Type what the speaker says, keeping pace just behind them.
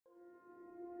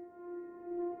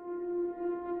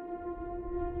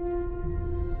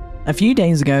A few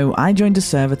days ago, I joined a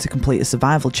server to complete a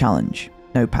survival challenge.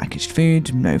 No packaged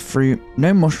food, no fruit,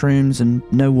 no mushrooms, and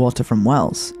no water from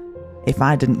wells. If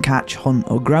I didn't catch, hunt,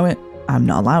 or grow it, I'm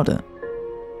not allowed it.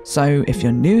 So, if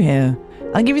you're new here,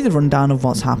 I'll give you the rundown of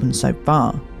what's happened so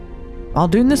far. While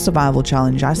doing this survival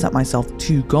challenge, I set myself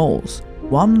 2 goals.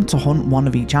 1, to hunt one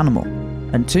of each animal,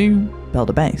 and 2, build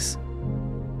a base.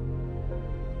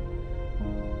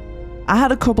 I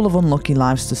had a couple of unlucky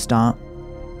lives to start,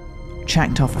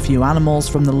 checked off a few animals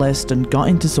from the list and got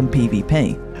into some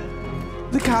PvP.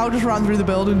 The cow just ran through the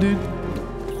building, dude.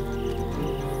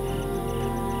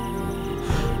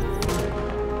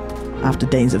 After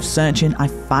days of searching, I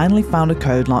finally found a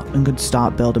code lock and could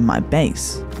start building my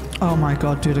base. Oh my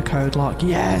god, dude, a code lock,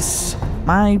 yes!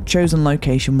 My chosen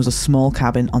location was a small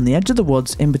cabin on the edge of the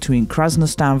woods in between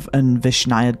Krasnostav and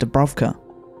Vishnaya Dubrovka.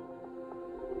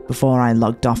 Before I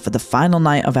logged off for the final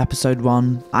night of episode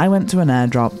 1, I went to an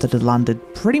airdrop that had landed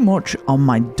pretty much on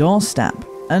my doorstep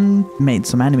and made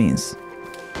some enemies.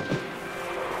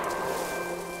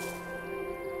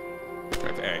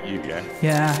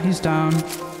 Yeah, he's down.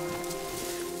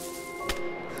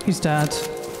 He's dead.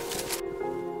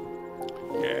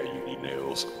 Yeah, you need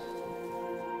nails.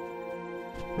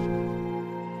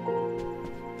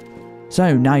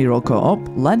 So now you're all caught up,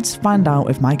 let's find out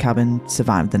if my cabin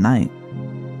survived the night.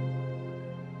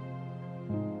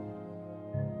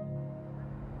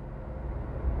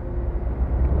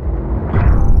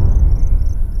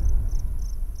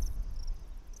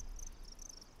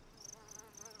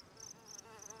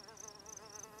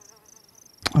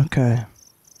 Okay.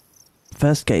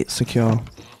 First gate secure.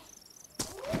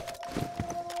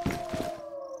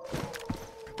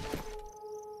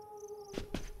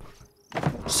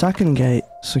 Second gate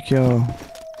secure.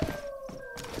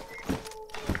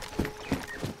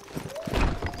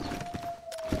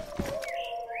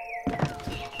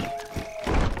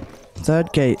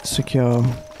 Third gate secure.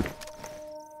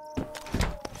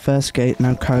 First gate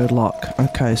no code lock.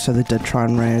 Okay, so they did try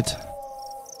and raid.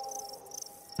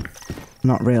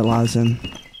 Not realizing.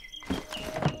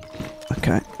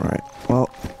 Okay, right. Well,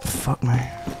 fuck me.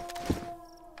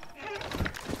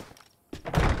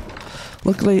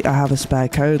 Luckily, I have a spare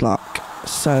code lock,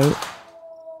 so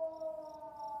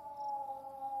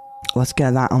let's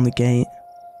get that on the gate.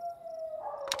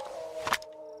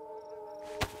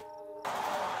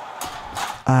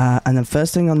 And then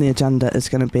first thing on the agenda is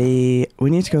going to be, we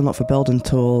need to go and look for building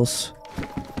tools.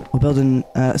 Or building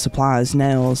supplies,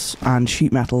 nails, and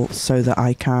sheet metal so that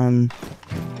I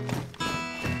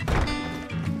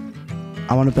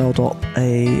want to build up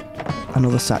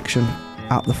another section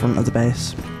at the front of the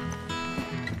base.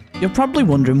 You're probably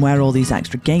wondering where all these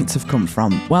extra gates have come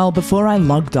from. Well, before I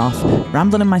logged off,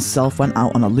 Ramblin' and myself went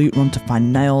out on a loot run to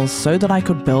find nails so that I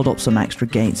could build up some extra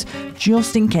gates,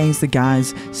 just in case the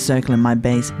guys circling my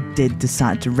base did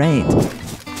decide to raid.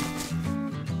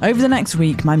 Over the next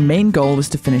week, my main goal was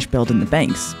to finish building the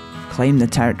base, claim the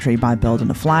territory by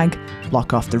building a flag,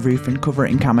 block off the roof and cover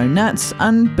it in camo nets,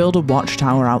 and build a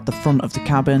watchtower out the front of the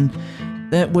cabin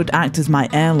that would act as my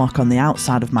airlock on the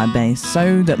outside of my base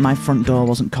so that my front door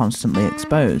wasn't constantly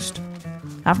exposed.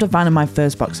 After finding my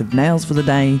first box of nails for the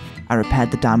day, I repaired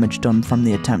the damage done from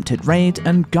the attempted raid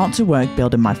and got to work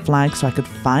building my flag so I could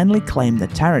finally claim the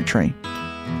territory.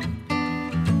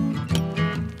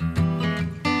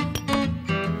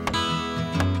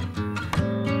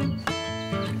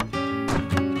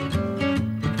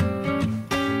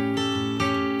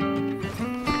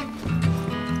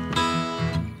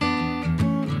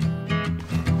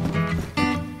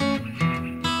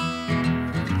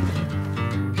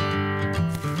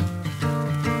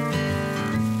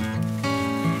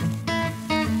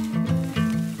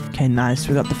 Okay, nice,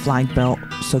 we got the flag built,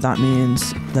 so that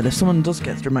means that if someone does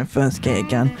get through my first gate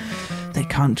again, they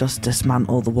can't just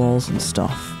dismantle the walls and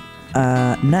stuff.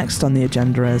 Next on the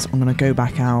agenda is I'm going to go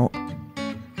back out,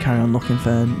 carry on looking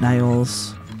for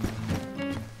nails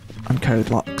and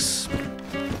code locks,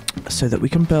 so that we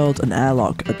can build an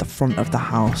airlock at the front of the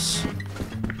house.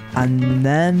 And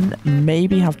then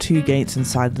maybe have 2 gates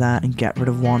inside there and get rid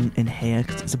of one in here,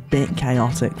 because it's a bit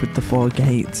chaotic with the 4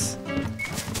 gates.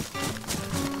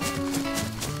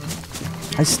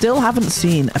 I still haven't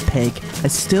seen a pig. I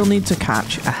still need to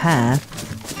catch a hare,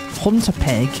 hunt a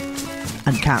pig,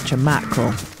 and catch a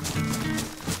mackerel.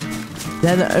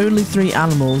 They're the only 3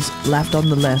 animals left on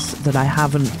the list that I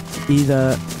haven't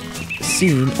either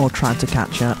seen or tried to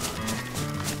catch yet.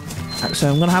 So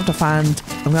I'm gonna have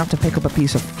to pick up a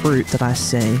piece of fruit that I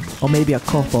see, or maybe a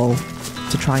couple,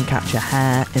 to try and catch a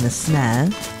hare in a snare.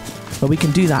 But we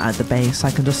can do that at the base.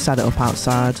 I can just set it up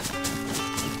outside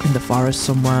in the forest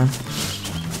somewhere.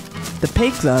 The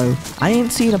pig, though. I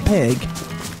ain't seen a pig.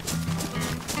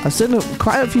 I've seen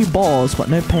quite a few boars, but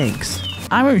no pigs.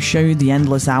 I won't show you the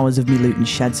endless hours of me looting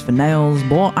sheds for nails,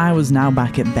 but I was now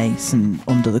back at base and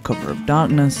under the cover of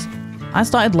darkness. I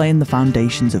started laying the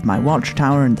foundations of my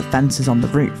watchtower and the fences on the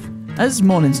roof. As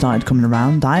morning started coming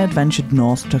around, I had ventured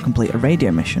north to complete a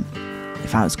radio mission.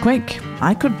 If I was quick,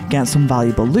 I could get some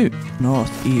valuable loot.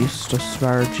 Northeast of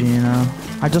Svargina.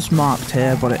 I just marked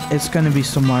here, but it's going to be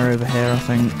somewhere over here, I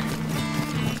think.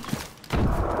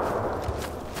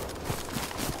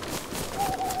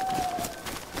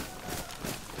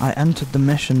 I entered the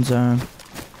mission zone.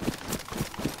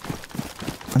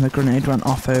 And the grenade went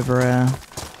off over here.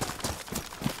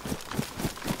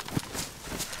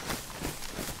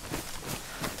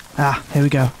 Ah, here we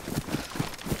go.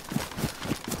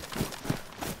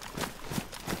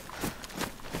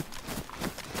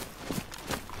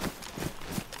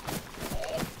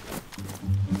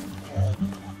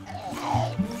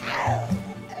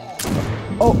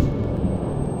 Oh!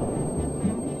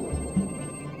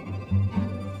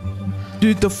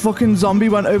 Dude, the fucking zombie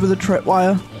went over the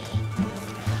tripwire.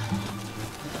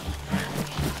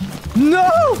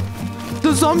 No!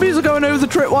 The zombies are going over the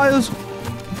tripwires.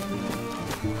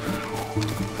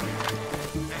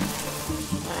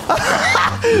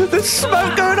 There's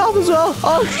smoke going off as well.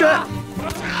 Oh shit.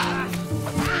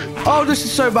 Oh, this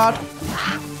is so bad.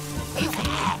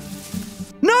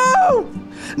 No!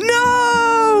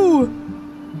 No!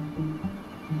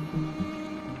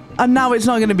 And now it's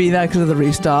not going to be there because of the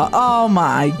restart. Oh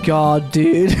my god,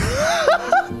 dude.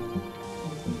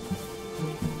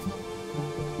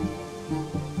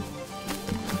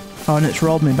 Oh, and it's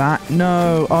rolled me back.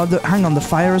 No. Oh, hang on. The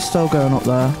fire is still going up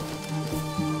there.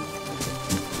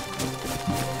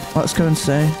 Let's go and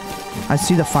see. I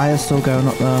see the fire still going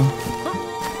up there.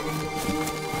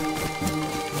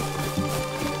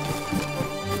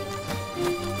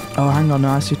 Oh, hang on. No,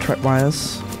 I see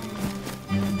tripwires.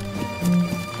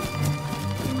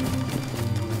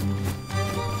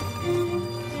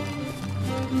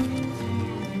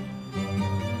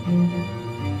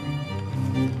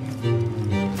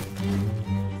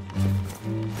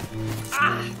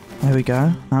 There we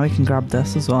go. Now we can grab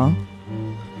this as well.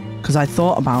 Because I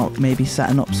thought about maybe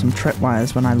setting up some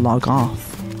tripwires when I log off.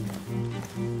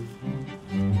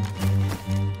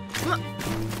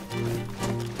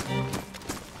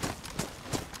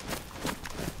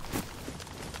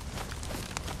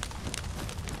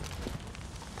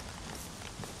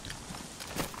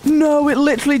 No, it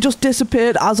literally just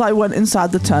disappeared as I went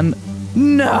inside the tent.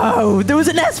 No, there was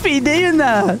an SPD in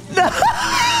there. No.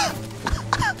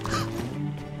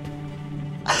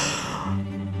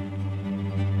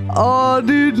 Oh,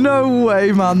 dude, no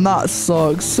way, man. That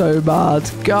sucks so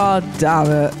bad. God damn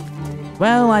it.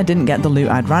 Well, I didn't get the loot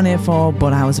I'd ran here for,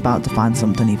 but I was about to find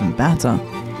something even better.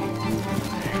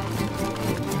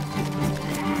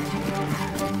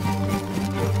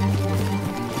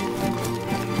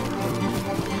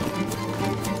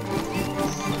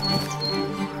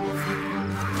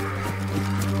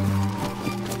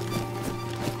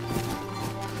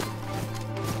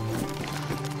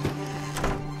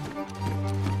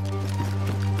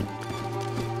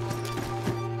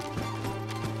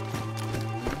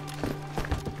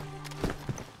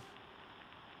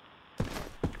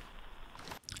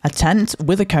 A tent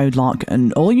with a code lock,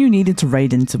 and all you needed to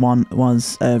raid into one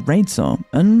was a raid saw,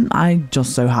 and I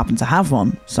just so happened to have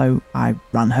one, so I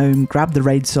ran home, grabbed the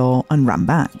raid saw, and ran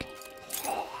back.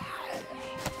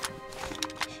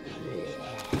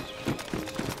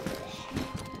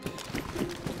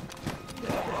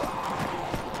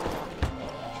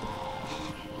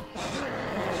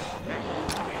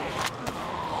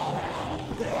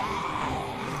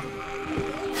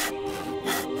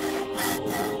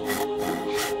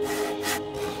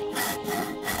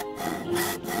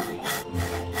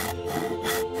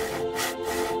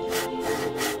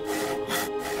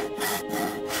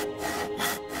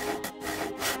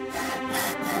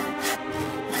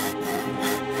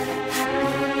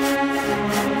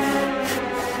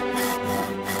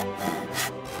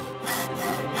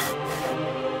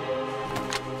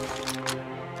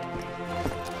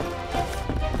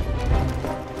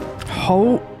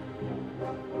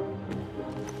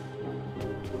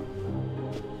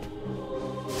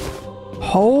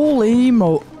 Holy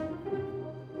mo...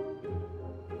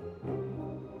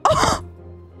 Oh!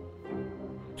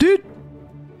 Dude!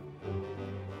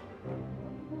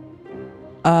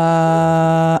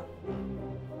 Yeah,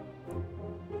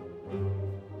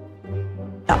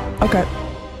 okay.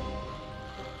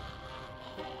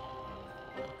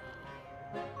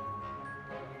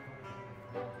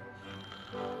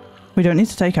 We don't need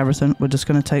to take everything, we're just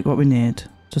going to take what we need.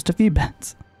 Just a few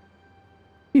bits.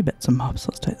 A few bits and bobs.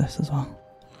 Let's take this as well.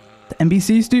 The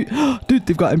NPCs do. Dude,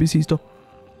 they've got NPC stuff.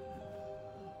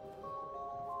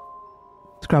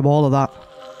 Let's grab all of that.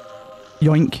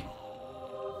 Yoink.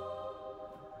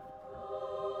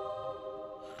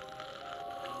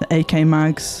 The AK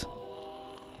mags.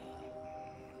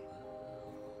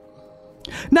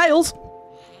 Nails!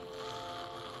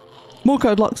 More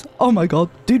code locks. Oh my god.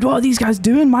 Dude, what are these guys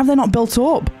doing? Why have they not built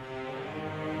up?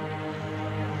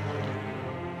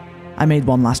 I made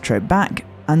one last trip back,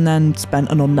 and then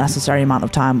spent an unnecessary amount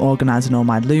of time organising all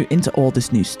my loot into all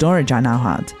this new storage I now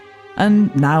had.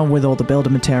 And now with all the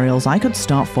builder materials, I could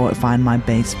start fortifying my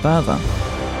base further.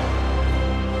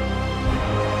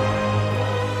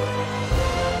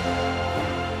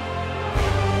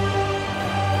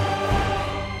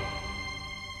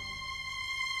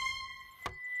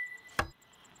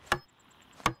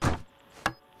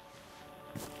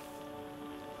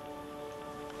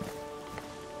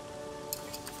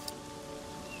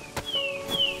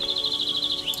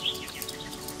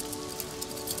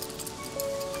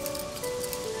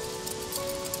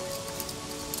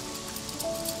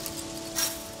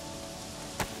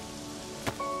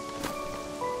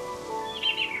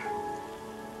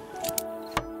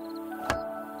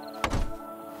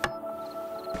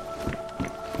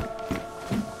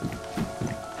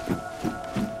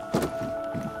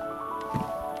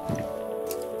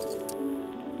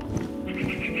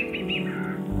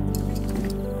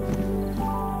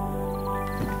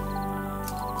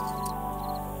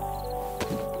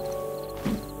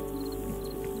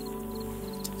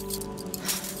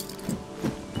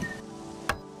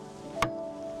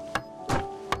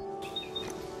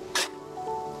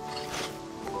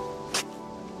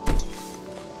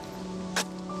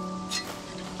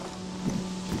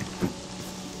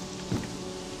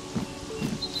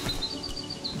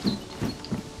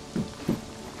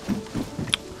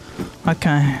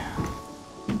 Okay.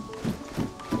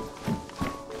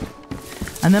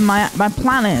 And then my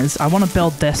plan is, I want to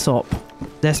build this up.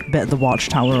 This bit of the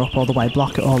watchtower up all the way,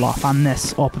 block it all off, and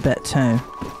this up a bit too.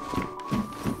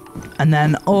 And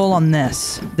then all on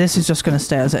this. This is just going to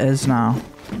stay as it is now.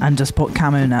 And just put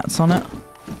camo nets on it.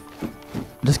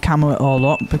 Just camo it all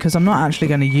up, because I'm not actually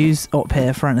going to use up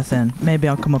here for anything. Maybe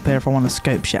I'll come up here if I want to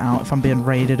scope shit out, if I'm being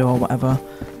raided or whatever.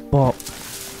 But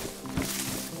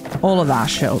all of that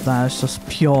shit up there is just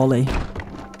purely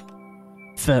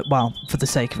for, well, for the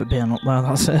sake of it being up there.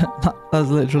 That's it. That's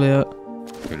literally it.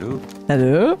 Hello.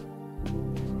 Hello?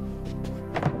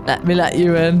 Let me let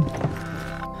you in.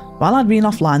 While I'd been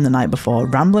offline the night before,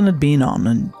 Ramblin had been on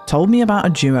and told me about a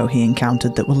duo he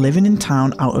encountered that were living in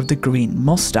town out of the Green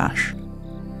Mustache.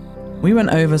 We went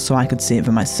over so I could see it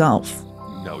for myself.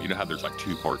 No, you know how there's like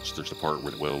two parts? There's the part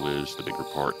where the well is, the bigger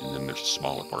part, and then there's the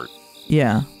smaller part.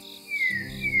 Yeah.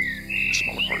 The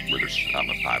smaller part where there's, I don't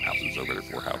know, 5 houses over there,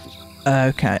 4 houses.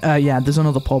 Okay, yeah, there's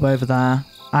another pub over there.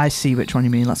 I see which one you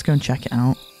mean, let's go and check it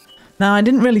out. Now, I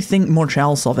didn't really think much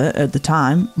else of it at the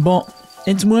time, but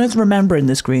it's worth remembering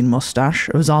this Green Mustache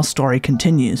as our story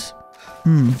continues.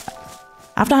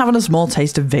 After having a small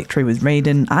taste of victory with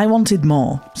Raiden, I wanted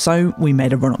more, so we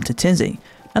made a run up to Tizzy,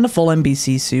 and a full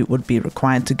NBC suit would be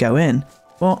required to go in,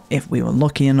 but if we were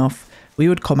lucky enough, we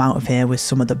would come out of here with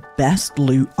some of the best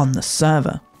loot on the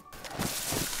server.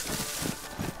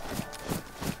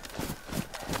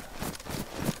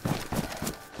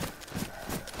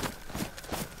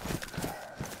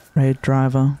 Raid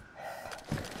driver.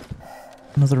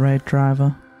 Another raid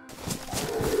driver.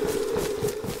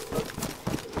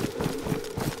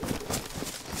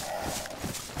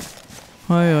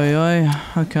 Oi, oi, oi.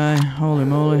 Okay, holy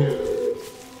moly.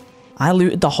 I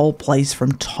looted the whole place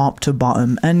from top to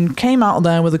bottom and came out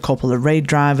there with a couple of raid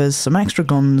drivers, some extra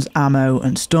guns, ammo,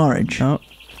 and storage. Oh.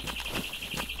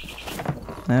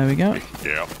 There we go.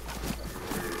 Yeah.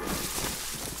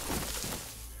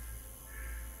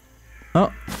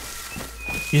 Oh.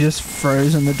 You just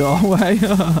froze in the doorway.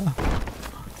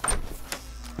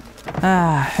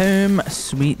 Ah, home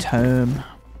sweet home.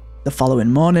 The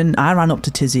following morning, I ran up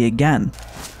to Tizzy again.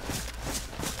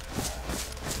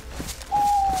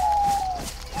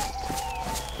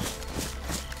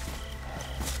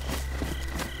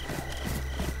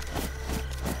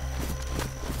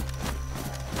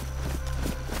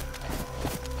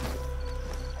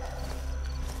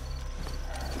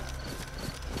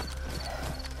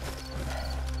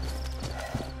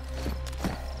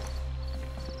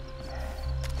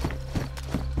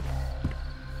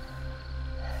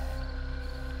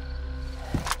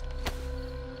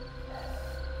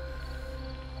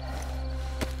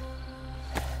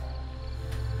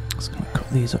 Just gonna cut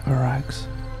these up for rags.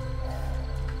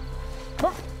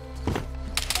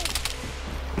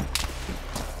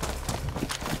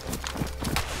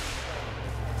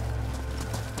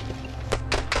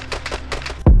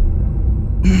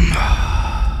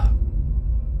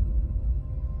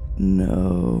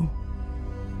 no.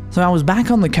 So I was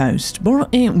back on the coast, but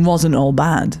it wasn't all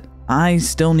bad. I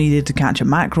still needed to catch a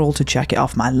mackerel to check it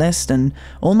off my list, and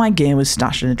all my gear was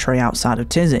stashed in a tree outside of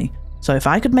Tizzy. So if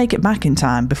I could make it back in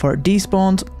time before it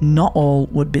despawned, not all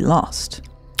would be lost.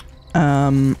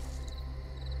 I'm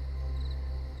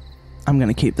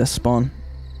gonna keep this spawn.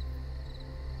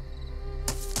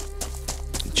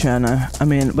 Cherno. I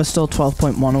mean, we're still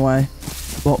 12.1 away,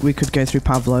 but we could go through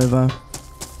Pavlovo.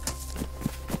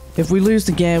 If we lose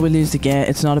the gear, we lose the gear.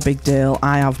 It's not a big deal.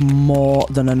 I have more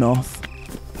than enough.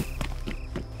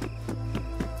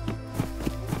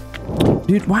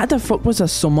 Dude, why the fuck was there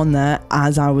someone there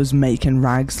as I was making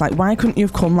rags? Like, why couldn't you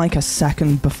have come like a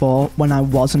second before when I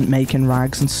wasn't making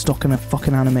rags and stuck in a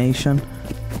fucking animation?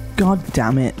 God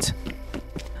damn it.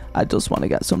 I just want to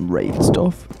get some raid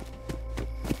stuff.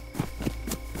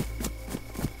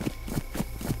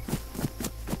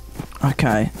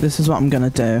 Okay, this is what I'm gonna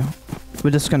do.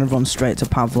 We're just gonna run straight to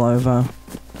Pavlovo.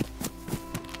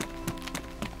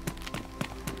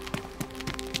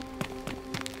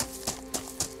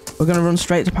 We're gonna run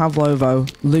straight to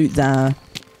Pavlovo, loot there,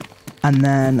 and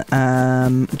then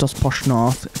just push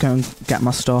north, go and get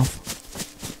my stuff.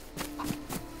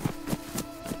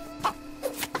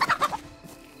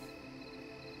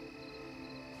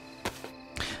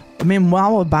 I mean,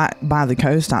 while we're back by the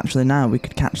coast actually now, we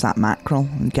could catch that mackerel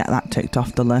and get that ticked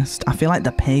off the list. I feel like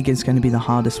the pig is going to be the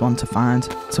hardest one to find,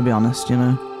 to be honest, you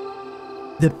know.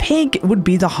 The pig would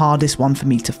be the hardest one for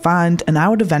me to find, and I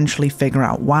would eventually figure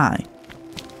out why.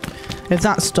 If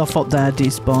that stuff up there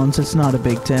despawns, it's not a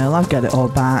big deal. I'll get it all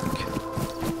back.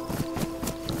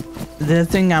 The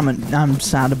thing I'm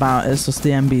sad about is just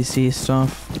the NBC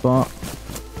stuff, but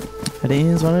it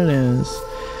is what it is.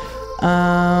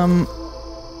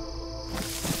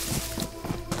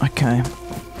 Okay.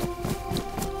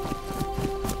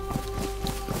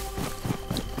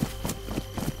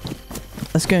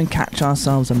 Let's go and catch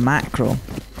ourselves a mackerel.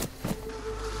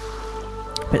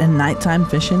 But in nighttime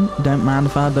fishing, don't mind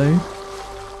if I do.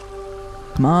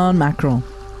 Come on, mackerel.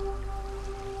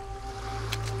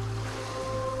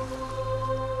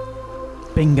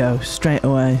 Bingo, straight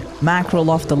away. Mackerel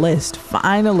off the list,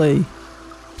 finally.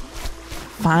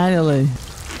 Finally.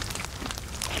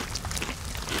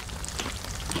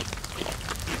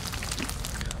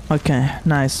 Okay,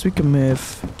 nice, we can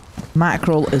move.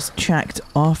 Mackerel is checked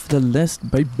off the list,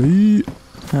 baby.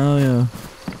 Hell yeah.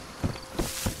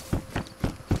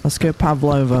 Let's go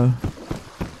Pavlovo.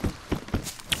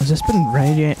 Has this been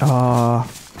radiate? Oh,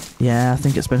 yeah, I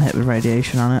think it's been hit with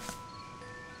radiation on it.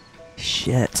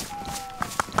 Shit.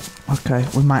 Okay,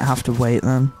 we might have to wait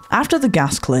then. After the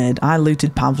gas cleared, I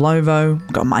looted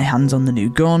Pavlovo, got my hands on the new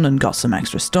gun and got some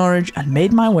extra storage, and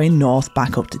made my way north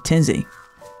back up to Tizzy.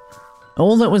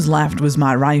 All that was left was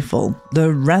my rifle.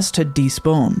 The rest had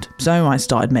despawned, so I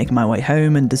started making my way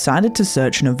home and decided to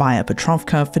search Novaya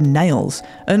Petrovka for nails.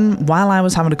 And while I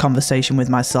was having a conversation with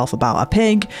myself about a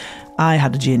pig, I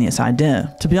had a genius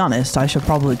idea. To be honest, I should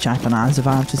probably check on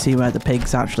Azavive to see where the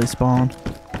pigs actually spawn.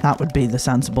 That would be the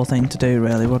sensible thing to do,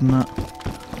 really, wouldn't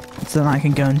it? So then I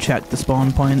can go and check the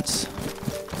spawn points,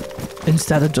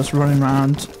 instead of just running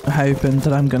around hoping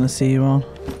that I'm gonna see one.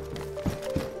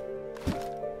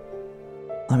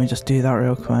 Let me just do that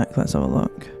real quick. Let's have a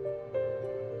look.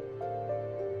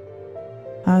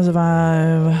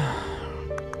 Azavive.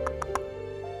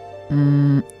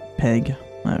 Pig.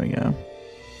 There we go.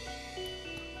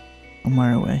 And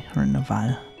where are we? We're in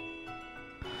Novaya.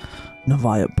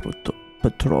 Novaya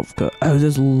Petrovka. Oh,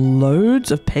 there's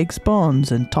loads of pig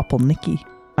spawns in Topolniki.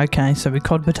 Okay, so we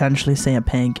could potentially see a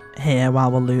pig here while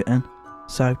we're looting.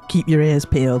 So keep your ears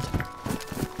peeled.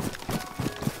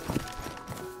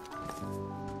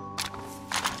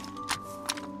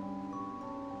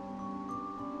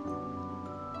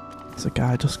 There's a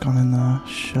guy just gone in there.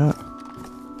 Shit.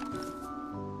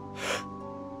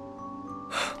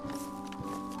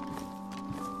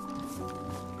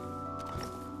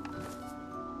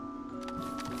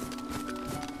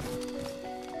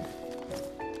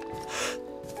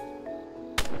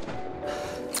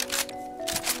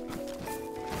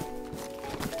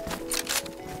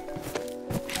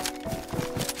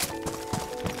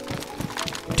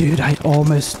 Dude, I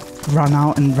almost ran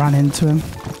out and ran into him.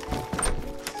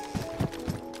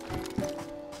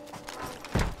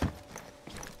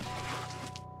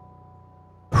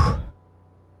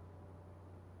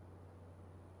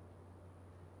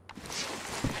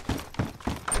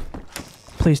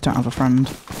 Please don't have a friend.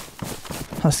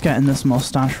 Let's get in this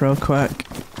mustache real quick.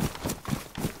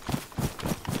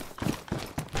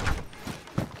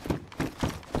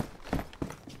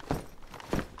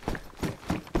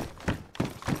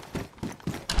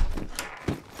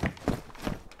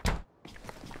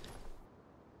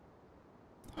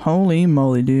 Holy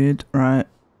moly, dude. Right.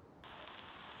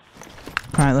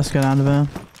 Right, let's get out of here.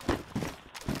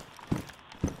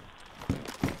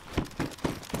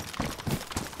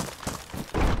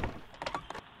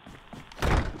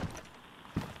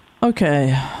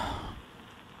 Okay.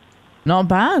 Not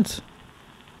bad.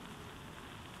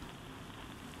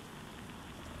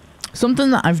 Something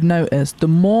that I've noticed, the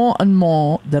more and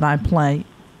more that I play,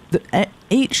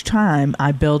 each time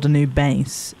I build a new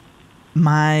base,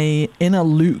 my inner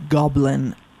loot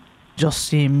goblin just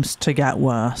seems to get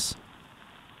worse.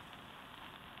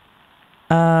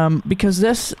 Because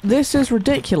this is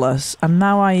ridiculous, and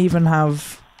now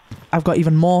I've got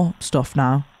even more stuff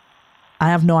now. I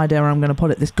have no idea where I'm going to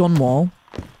put it. This gun wall,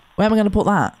 where am I going to put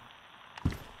that?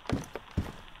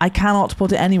 I cannot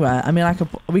put it anywhere. I mean,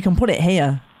 we can put it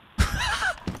here.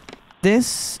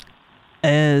 This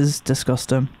is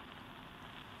disgusting.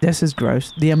 This is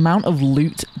gross. The amount of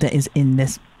loot that is in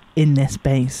this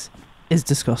base is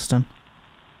disgusting.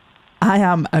 I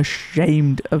am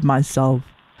ashamed of myself.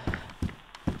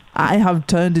 I have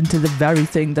turned into the very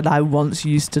thing that I once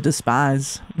used to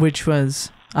despise, which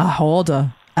was a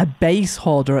hoarder. A base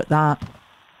hoarder at that.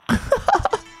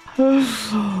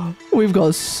 We've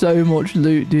got so much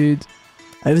loot, dude.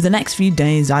 Over the next few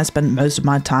days, I spent most of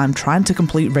my time trying to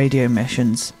complete radio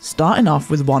missions, starting off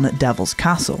with one at Devil's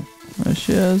Castle. There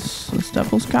she is. It's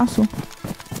Devil's Castle.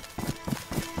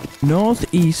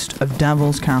 Northeast of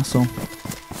Devil's Castle.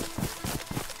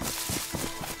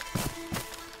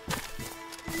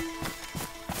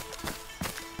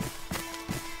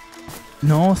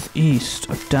 Northeast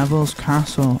of Devil's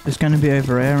Castle is going to be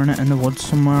over here, innit? In the woods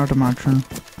somewhere, I'd imagine.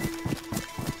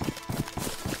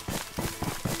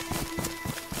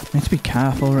 Need to be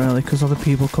careful, really, because other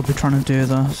people could be trying to do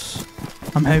this.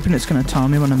 I'm hoping it's going to tell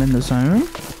me when I'm in the zone.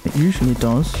 It usually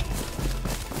does.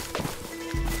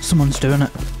 Someone's doing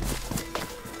it.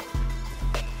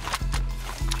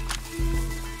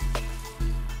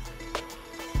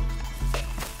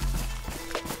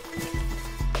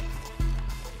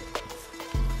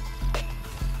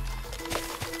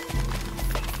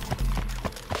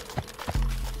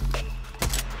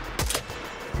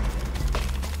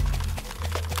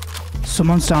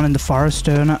 Someone's down in the forest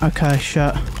doing it. Okay,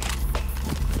 shit.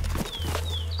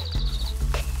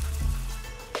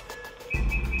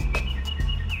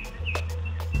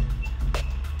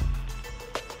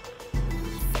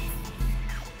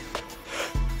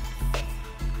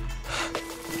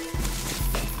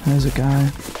 There's a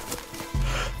guy.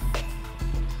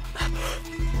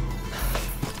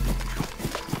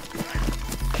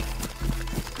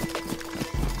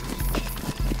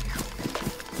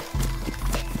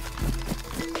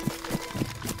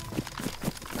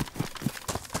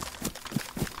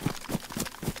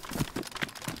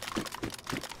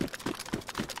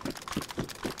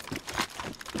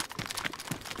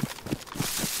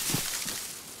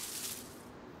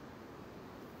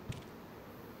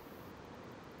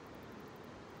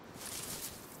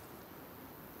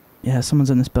 Yeah, someone's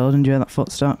in this building. Do you hear that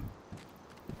footstep?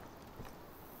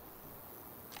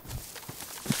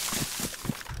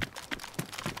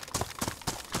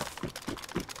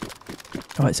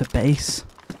 Oh, it's a base.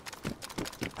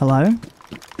 Hello?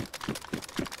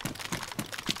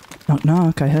 Knock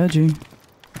knock, I heard you.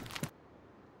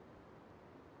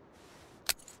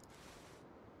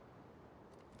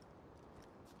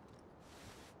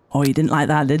 Oh, you didn't like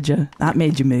that, did you? That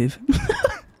made you move.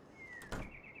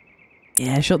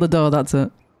 Yeah, shut the door, that's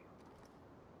it.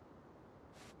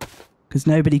 Because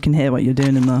nobody can hear what you're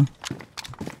doing in there.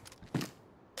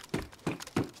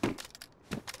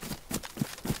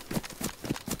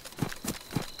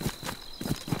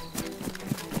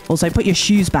 Also, put your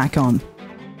shoes back on.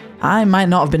 I might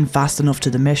not have been fast enough to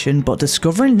the mission, but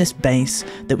discovering this base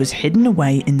that was hidden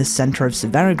away in the centre of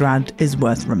Severograd is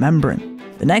worth remembering.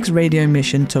 The next radio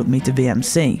mission took me to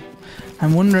VMC.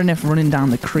 I'm wondering if running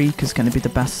down the creek is going to be the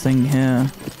best thing here.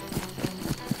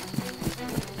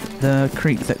 The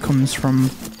creek that comes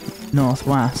from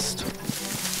northwest.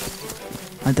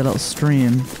 Like the little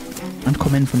stream. And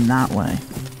come in from that way.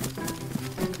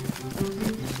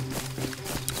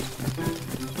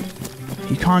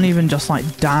 You can't even just like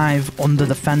dive under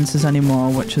the fences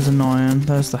anymore, which is annoying.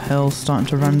 There's the hill starting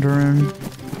to render in.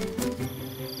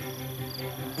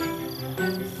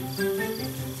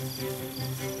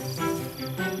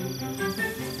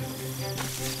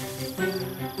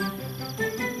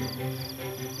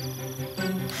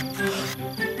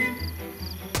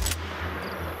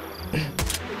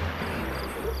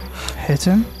 Hit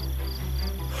him?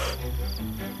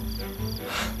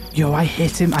 Yo, I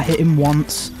hit him. I hit him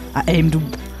once. I aimed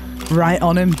right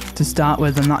on him to start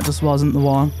with, and that just wasn't the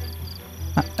one.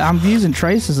 I'm using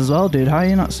traces as well, dude. How are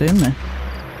you not seeing me?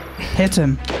 Hit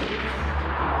him.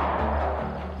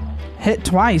 Hit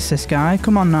twice, this guy.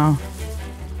 Come on now.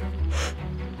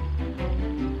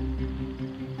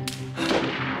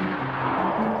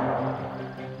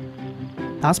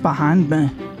 That's behind me.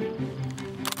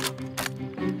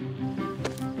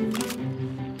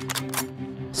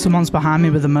 Someone's behind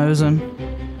me with a Mosin.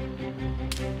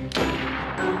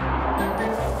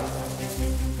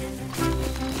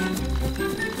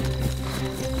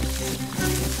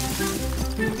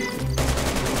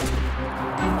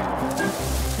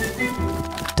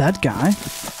 Dead guy?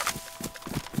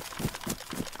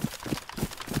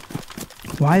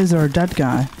 Why is there a dead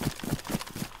guy?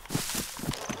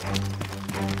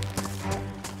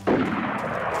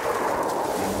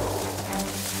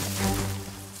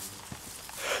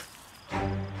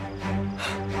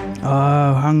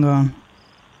 Oh, hang on.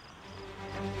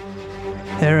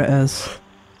 Here it is.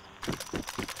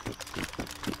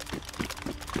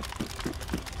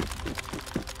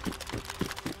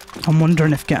 I'm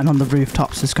wondering if getting on the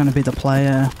rooftops is going to be the play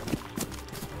here.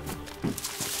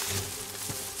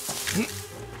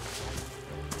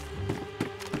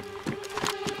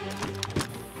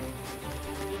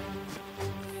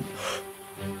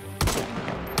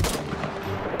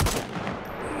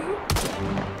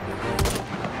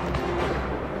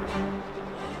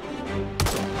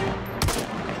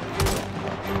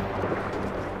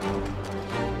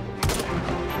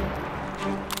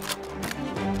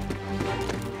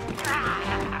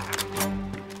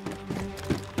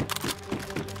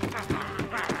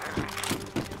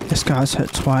 This guy's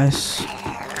hit twice.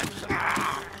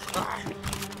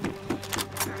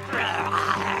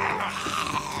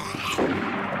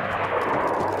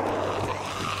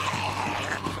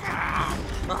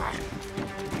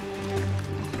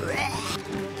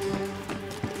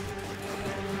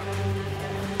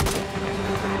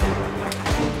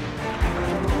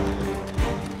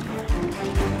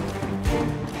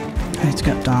 I need to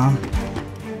get down.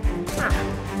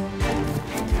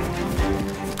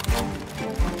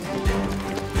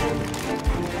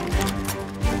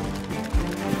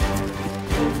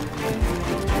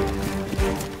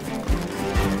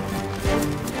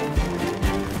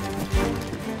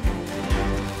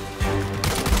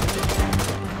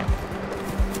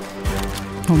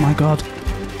 Oh my god.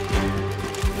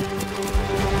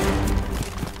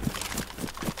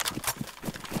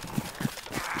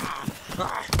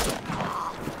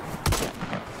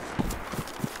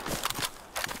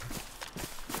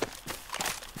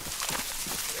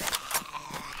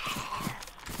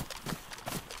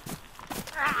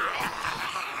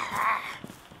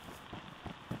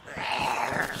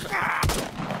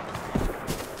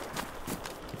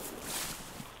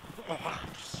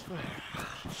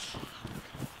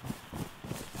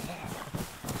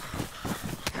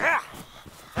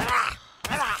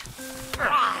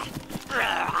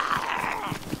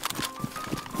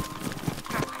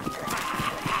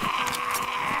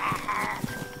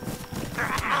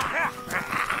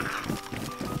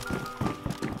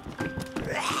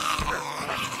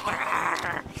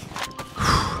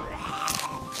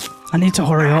 I need to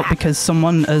hurry up because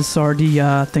someone has already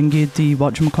thingied the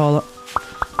whatchamacallit.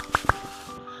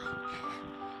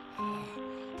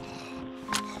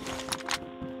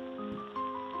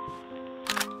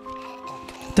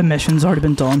 The mission's already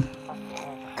been done.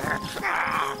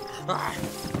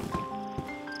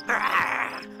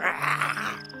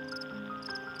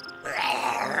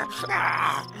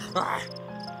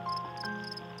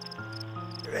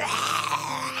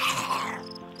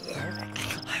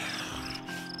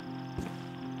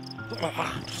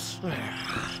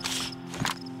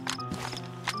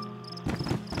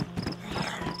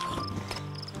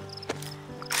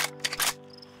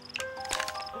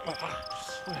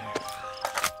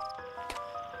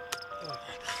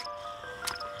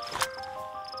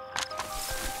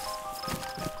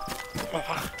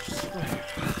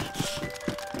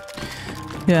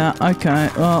 Yeah, okay,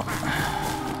 well,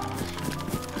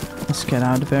 let's get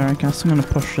out of here, I guess. I'm gonna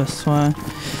push this way.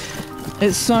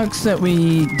 It sucks that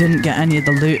we didn't get any of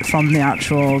the loot from the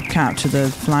actual capture the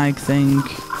flag thing,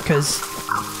 because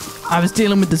I was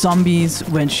dealing with the zombies,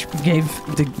 which gave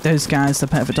those guys the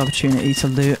perfect opportunity to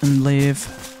loot and leave.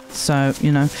 So,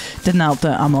 you know, didn't help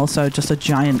that I'm also just a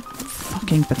giant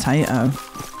fucking potato.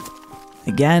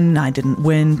 Again, I didn't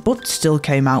win, but still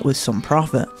came out with some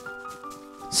profit.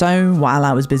 So, while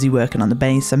I was busy working on the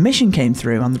base, a mission came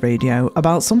through on the radio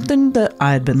about something that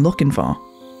I had been looking for.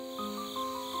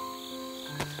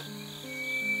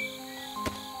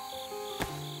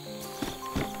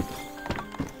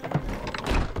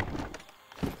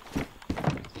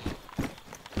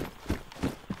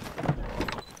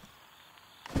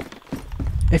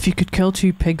 If you could kill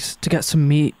 2 pigs to get some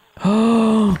meat.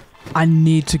 Oh, I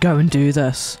need to go and do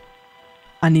this.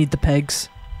 I need the pigs.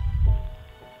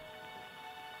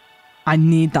 I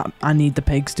need that. I need the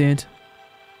pigs, dude.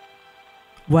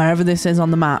 Wherever this is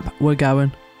on the map, we're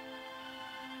going.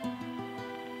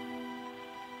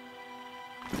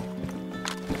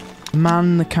 The man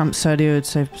in the camp said he would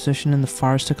save position in the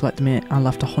forest to collect the meat. I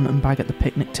left a hunting bag at the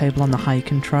picnic table on the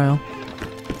hiking trail.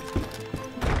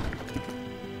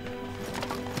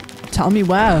 Tell me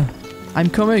where. I'm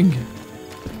coming.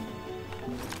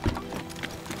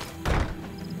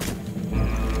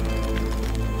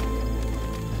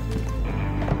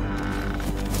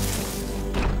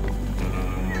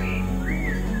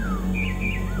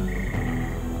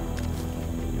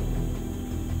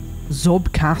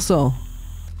 Zub Castle.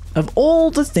 Of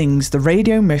all the things the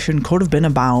radio mission could have been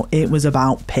about, it was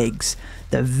about pigs.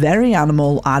 The very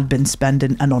animal I'd been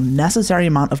spending an unnecessary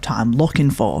amount of time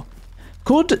looking for.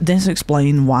 Could this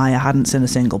explain why I hadn't seen a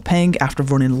single pig after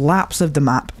running laps of the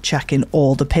map checking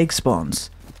all the pig spawns?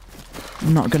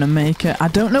 I'm not gonna make it. I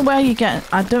don't know where you're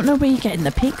getting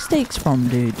the pig steaks from,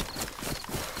 dude.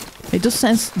 It just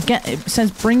says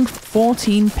bring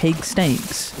 14 pig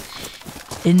steaks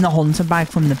in the hunter bag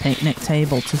from the picnic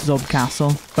table to Zub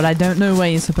Castle, but I don't know where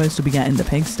you're supposed to be getting the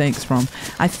pig steaks from.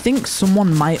 I think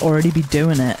someone might already be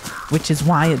doing it, which is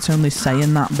why it's only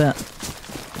saying that bit.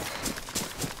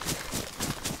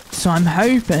 So I'm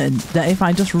hoping that if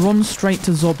I just run straight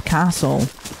to Zub Castle,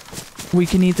 we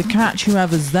can either catch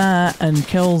whoever's there and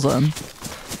kill them,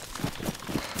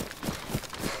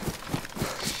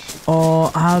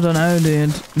 or I don't know,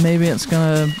 dude.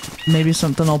 Maybe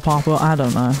something will pop up. I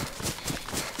don't know.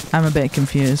 I'm a bit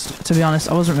confused. To be honest,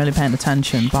 I wasn't really paying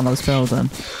attention while I was building.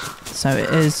 So it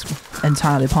is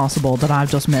entirely possible that I've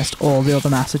just missed all the other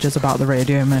messages about the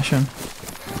radio mission.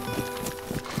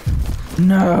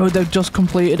 No, they've just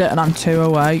completed it and I'm 2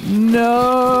 away.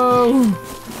 No!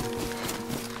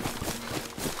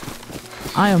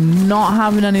 I am not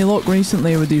having any luck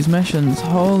recently with these missions.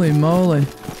 Holy moly.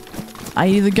 I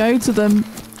either go to them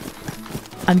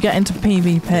and get into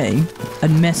PvP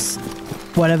and miss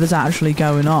whatever's actually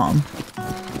going on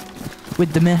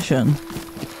with the mission,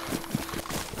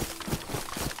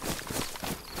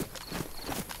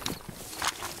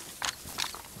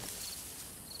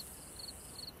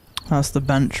 that's the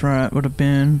bench where it would have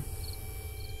been.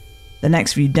 The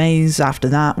next few days after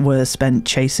that were spent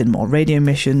chasing more radio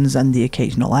missions and the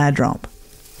occasional airdrop.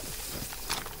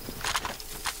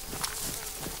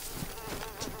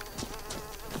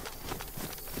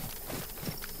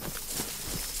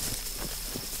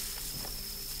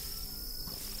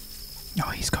 Oh,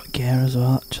 he's got gear as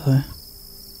well, actually.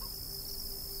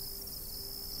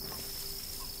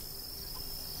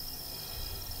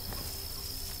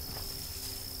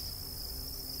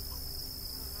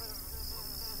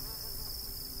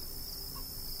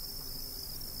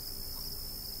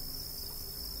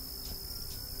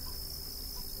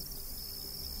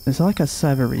 Is there like a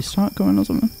server restart going or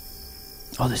something?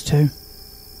 Oh, there's 2.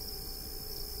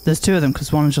 There's 2 of them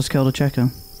because one just killed a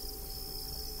chicken.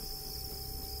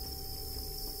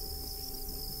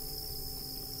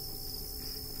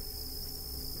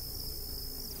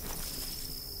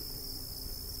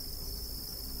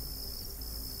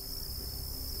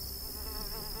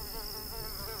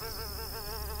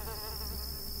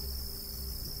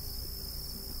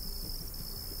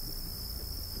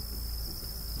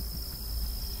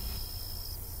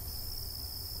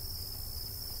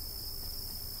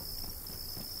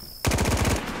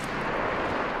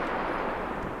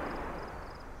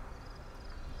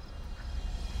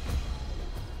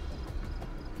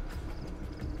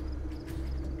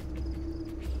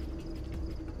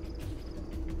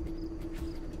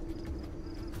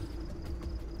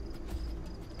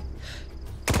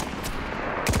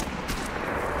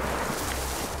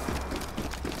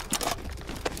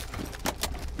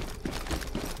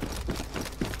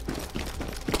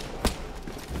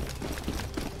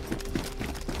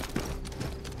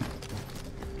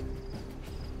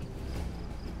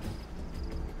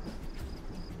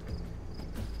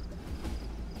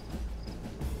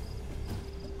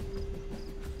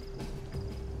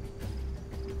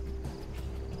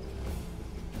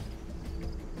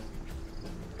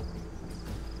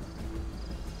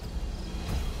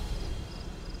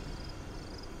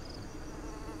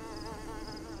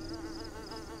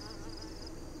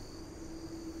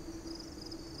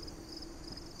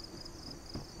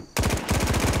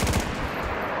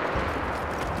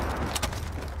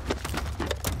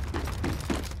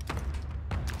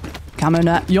 Camo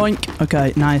net, yoink.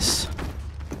 Okay, nice.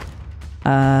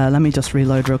 Let me just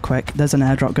reload real quick. There's an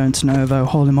airdrop going to Novo.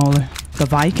 Holy moly. The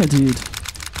Viker, dude.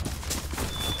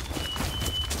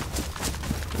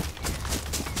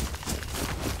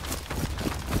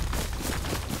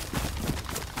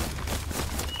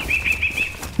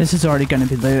 This is already going to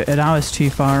be looted. I was too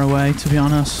far away, to be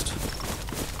honest.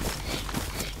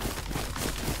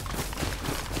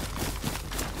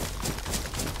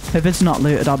 If it's not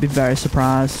looted, I'll be very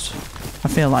surprised. I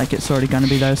feel like it's already going to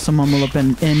be there. Someone will have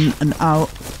been in and out.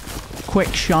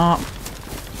 Quick, sharp.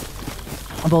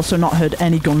 I've also not heard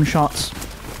any gunshots.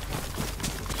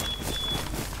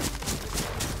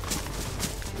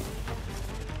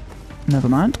 Never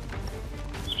mind.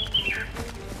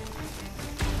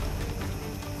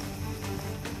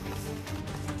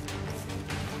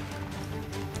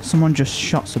 Someone just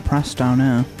shot suppressed down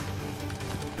here.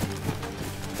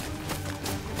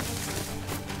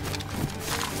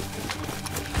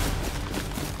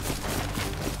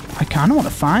 I kind of want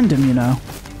to find him, you know.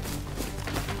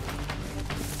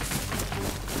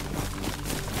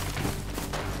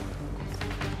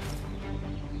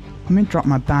 Let me drop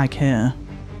my bag here.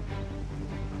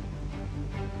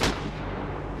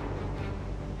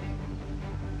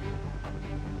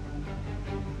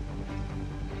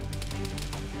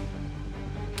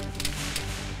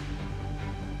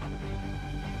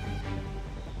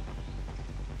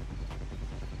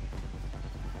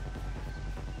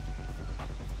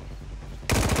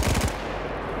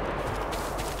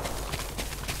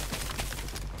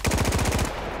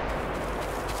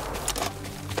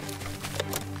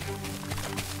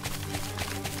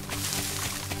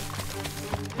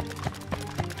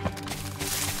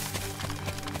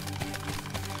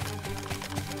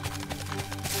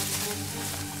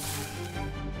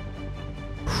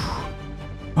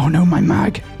 Oh no, my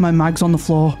mag! My mag's on the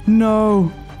floor.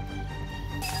 No!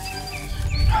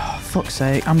 Oh, fuck's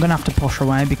sake, I'm gonna have to push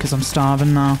away because I'm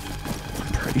starving now.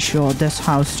 I'm pretty sure this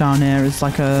house down here is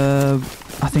like a...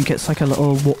 I think it's like a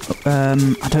little...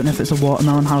 I don't know if it's a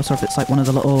watermelon house or if it's like one of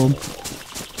the little...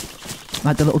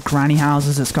 Like the little granny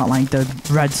houses. It's got like the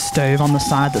red stove on the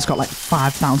side that's got like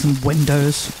 5,000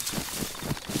 windows.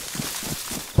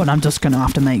 But I'm just going to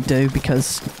have to make do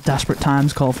because desperate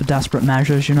times call for desperate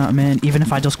measures, you know what I mean? Even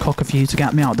if I just cook a few to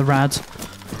get me out the red,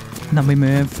 and then we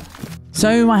move.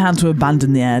 So I had to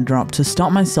abandon the airdrop to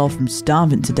stop myself from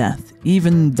starving to death.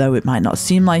 Even though it might not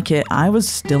seem like it, I was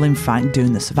still in fact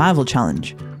doing the survival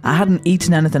challenge. I hadn't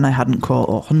eaten anything I hadn't caught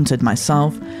or hunted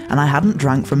myself, and I hadn't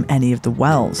drank from any of the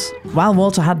wells. While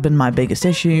water had been my biggest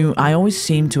issue, I always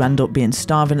seemed to end up being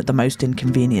starving at the most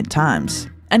inconvenient times.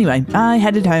 Anyway, I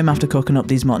headed home after cooking up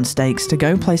these mutton steaks to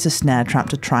go place a snare trap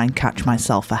to try and catch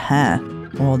myself a hare.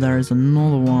 Oh, there is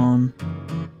another one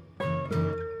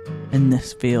in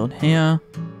this field here,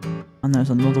 and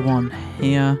there's another one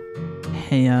here,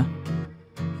 here,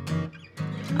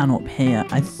 and up here.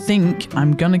 I think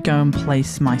I'm gonna go and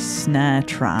place my snare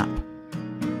trap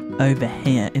over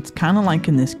here. It's kind of like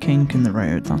in this kink in the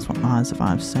road. That's what Eyes of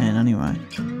I've saying anyway.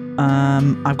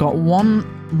 I've got one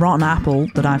rotten apple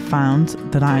that I found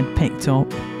that I had picked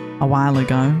up a while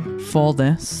ago for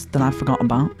this that I forgot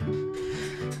about.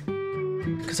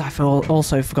 Because I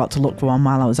also forgot to look for one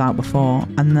while I was out before.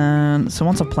 And then, so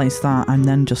once I've placed that, I'm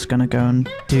then just going to go and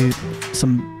do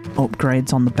some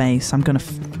upgrades on the base. I'm going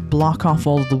to block off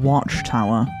all of the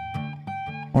watchtower,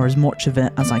 or as much of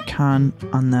it as I can.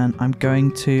 And then I'm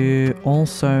going to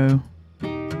also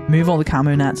move all the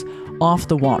camo nets off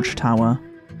the watchtower.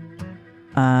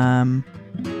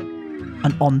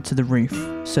 And onto the roof,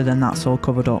 so then that's all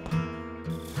covered up.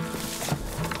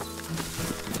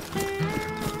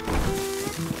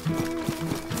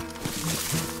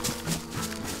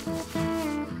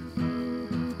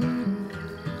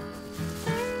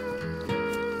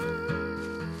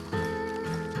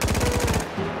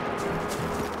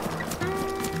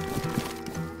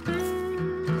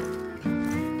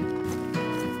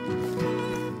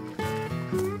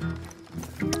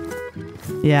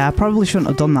 Yeah, I probably shouldn't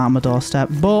have done that on my doorstep,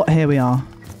 but here we are.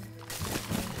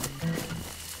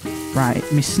 Right,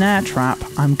 my snare trap,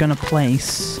 I'm gonna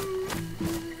place...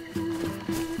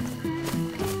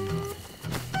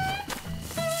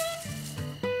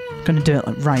 I'm gonna do it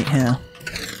like right here.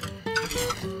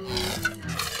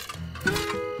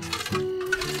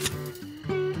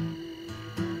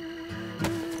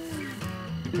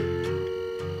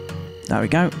 There we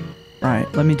go.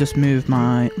 Right, let me just move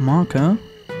my marker.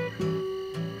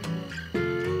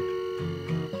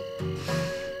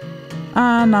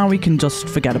 And now we can just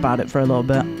forget about it for a little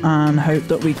bit and hope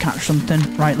that we catch something.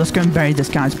 Right, let's go and bury this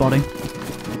guy's body.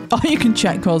 Oh, you can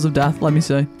check cause of death. Let me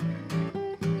see.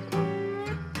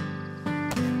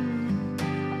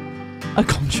 A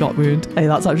gunshot wound. Hey,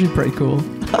 that's actually pretty cool.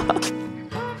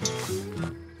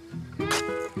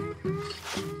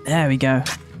 There we go.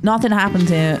 Nothing happened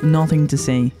here. Nothing to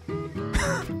see.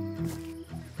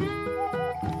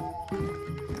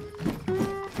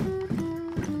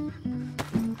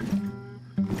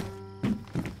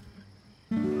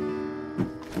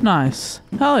 Nice.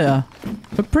 Hell yeah.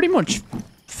 We're pretty much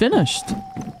finished.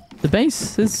 The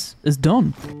base is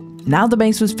done. Now the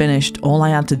base was finished, all I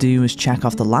had to do was check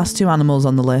off the last 2 animals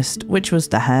on the list, which was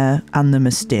the hare and the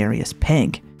mysterious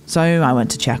pig. So I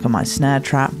went to check on my snare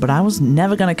trap, but I was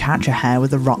never going to catch a hare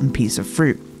with a rotten piece of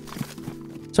fruit.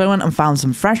 So I went and found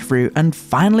some fresh fruit and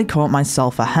finally caught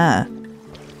myself a hare.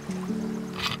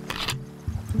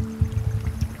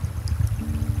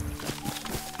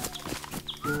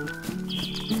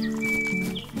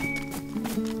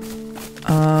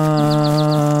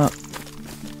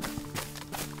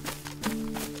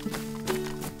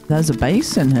 There's a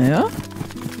base in here.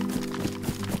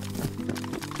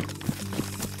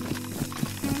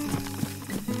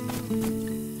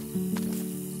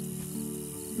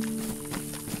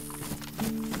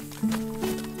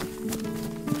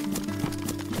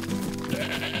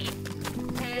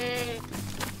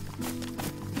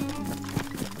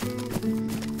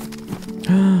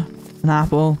 An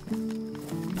apple.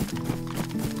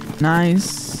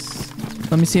 Nice.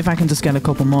 Let me see if I can just get a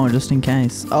couple more just in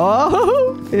case.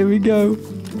 Oh, here we go.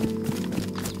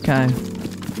 Okay.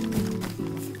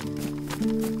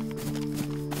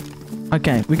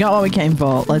 Okay, we got what we came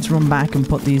for. Let's run back and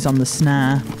put these on the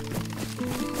snare.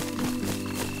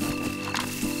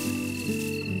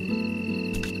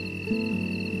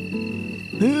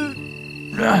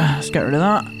 Let's get rid of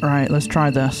that. Right, let's try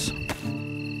this.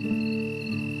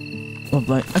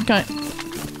 Lovely. Okay.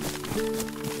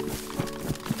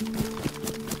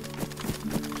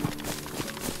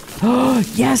 Oh,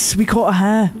 yes, we caught a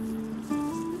hare.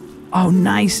 Oh,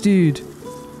 nice, dude.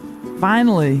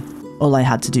 Finally. All I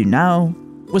had to do now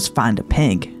was find a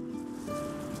pig.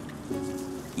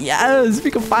 Yes,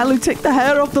 we can finally take the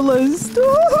hare off the list.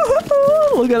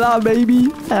 Look at that, baby.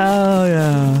 Hell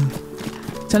yeah.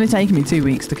 It's only taken me 2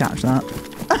 weeks to catch that.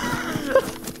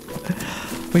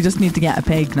 We just need to get a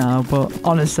pig now, but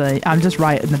honestly, I'm just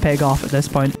writing the pig off at this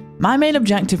point. My main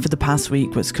objective for the past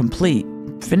week was complete.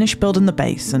 Finished building the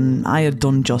base, and I had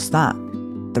done just that.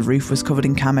 The roof was covered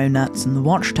in camo nets and the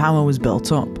watchtower was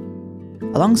built up.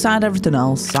 Alongside everything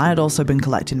else, I had also been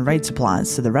collecting raid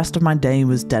supplies, so the rest of my day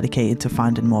was dedicated to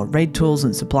finding more raid tools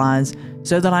and supplies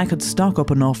so that I could stock up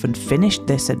enough and finish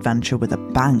this adventure with a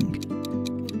bang.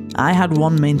 I had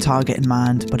one main target in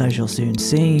mind, but as you'll soon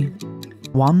see,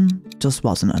 one just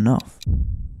wasn't enough.